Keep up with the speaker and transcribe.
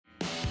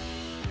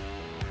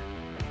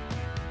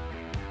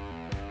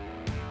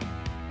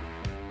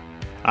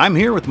I'm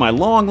here with my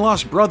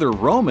long-lost brother,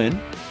 Roman.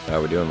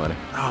 How we doing, buddy?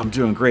 Oh, I'm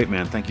doing great,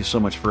 man. Thank you so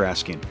much for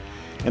asking.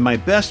 And my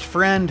best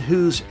friend,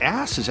 whose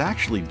ass is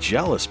actually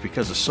jealous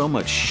because of so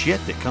much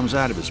shit that comes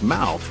out of his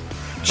mouth,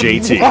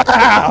 JT.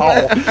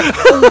 Wow!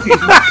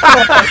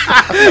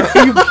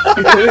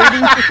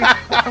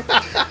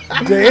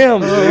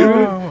 Damn,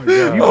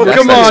 dude. Oh,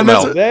 come on.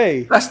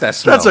 That's that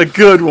smell. That's a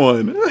good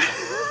one.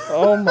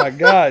 Oh, my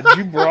God.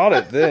 You brought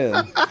it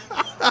then.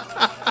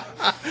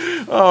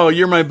 Oh,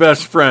 you're my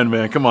best friend,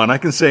 man. Come on. I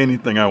can say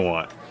anything I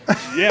want.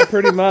 Yeah,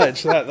 pretty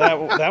much.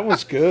 That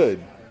was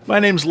good. My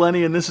name's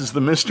Lenny, and this is the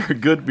Mr.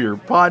 Good Beer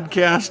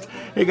podcast.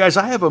 Hey, guys,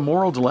 I have a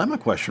moral dilemma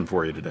question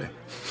for you today.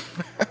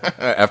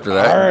 After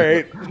that? All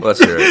right. Let's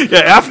hear it. Yeah,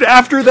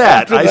 after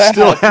that, I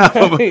still have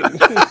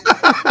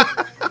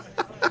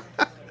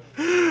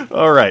them.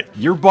 All right.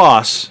 Your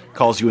boss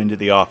calls you into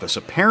the office.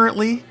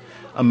 Apparently,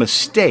 a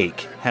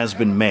mistake has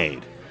been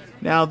made.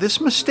 Now, this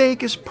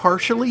mistake is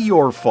partially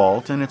your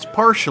fault, and it's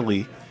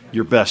partially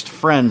your best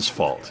friend's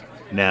fault.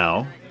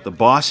 Now, the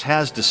boss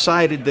has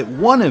decided that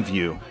one of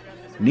you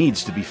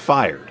needs to be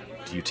fired.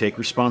 Do you take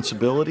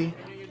responsibility,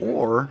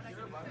 or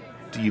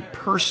do you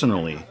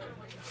personally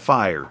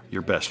fire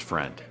your best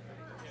friend?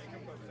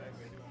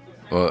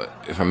 Well,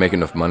 if I make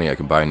enough money, I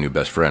can buy a new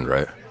best friend,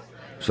 right?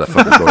 So that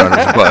fucking go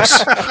under the bus.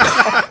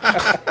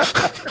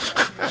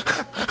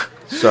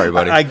 Sorry,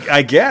 buddy.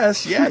 I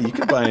guess, yeah, you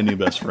could buy a new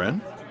best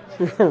friend.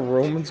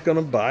 Roman's going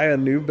to buy a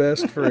new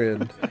best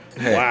friend.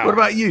 Wow. What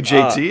about you,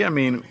 JT? I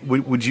mean,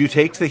 would you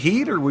take the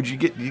heat, or would you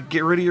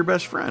get rid of your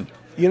best friend?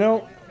 You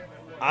know,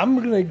 I'm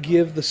going to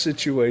give the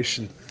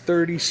situation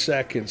 30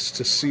 seconds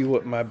to see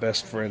what my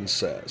best friend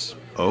says.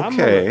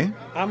 Okay.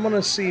 I'm going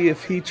to see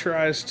if he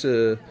tries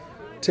to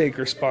take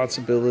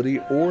responsibility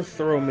or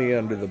throw me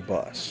under the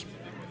bus.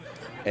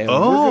 And we're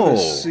going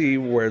to see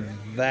where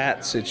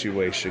that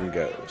situation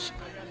goes.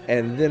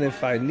 And then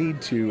if I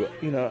need to,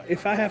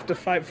 if I have to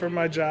fight for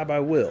my job, I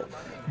will.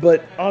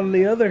 But on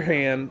the other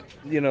hand,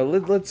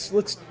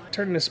 let's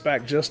turn this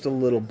back just a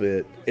little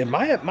bit. Am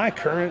I at my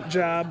current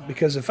job?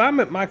 Because if I'm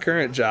at my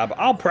current job,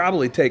 I'll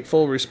probably take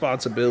full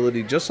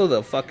responsibility just so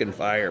they'll fucking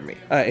fire me.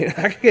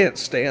 I can't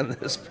stand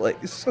this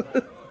place.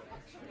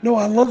 No,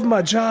 I love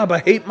my job. I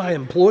hate my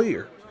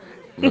employer.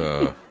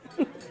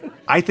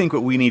 I think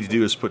what we need to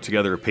do is put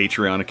together a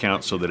Patreon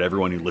account so that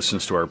everyone who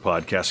listens to our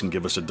podcast can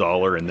give us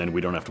 $1, and then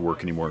we don't have to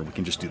work anymore. We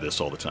can just do this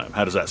all the time.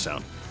 How does that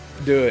sound?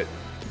 Do it.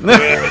 Do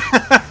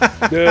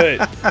it.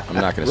 I'm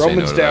not going to say no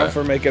Roman's to down that.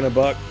 for making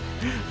 $1.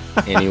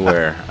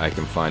 Anywhere I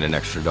can find an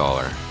extra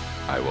 $1,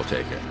 I will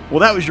take it.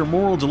 Well, that was your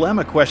moral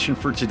dilemma question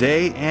for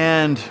today,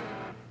 and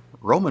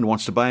Roman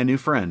wants to buy a new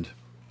friend.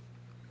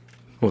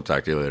 We'll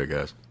talk to you later,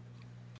 guys.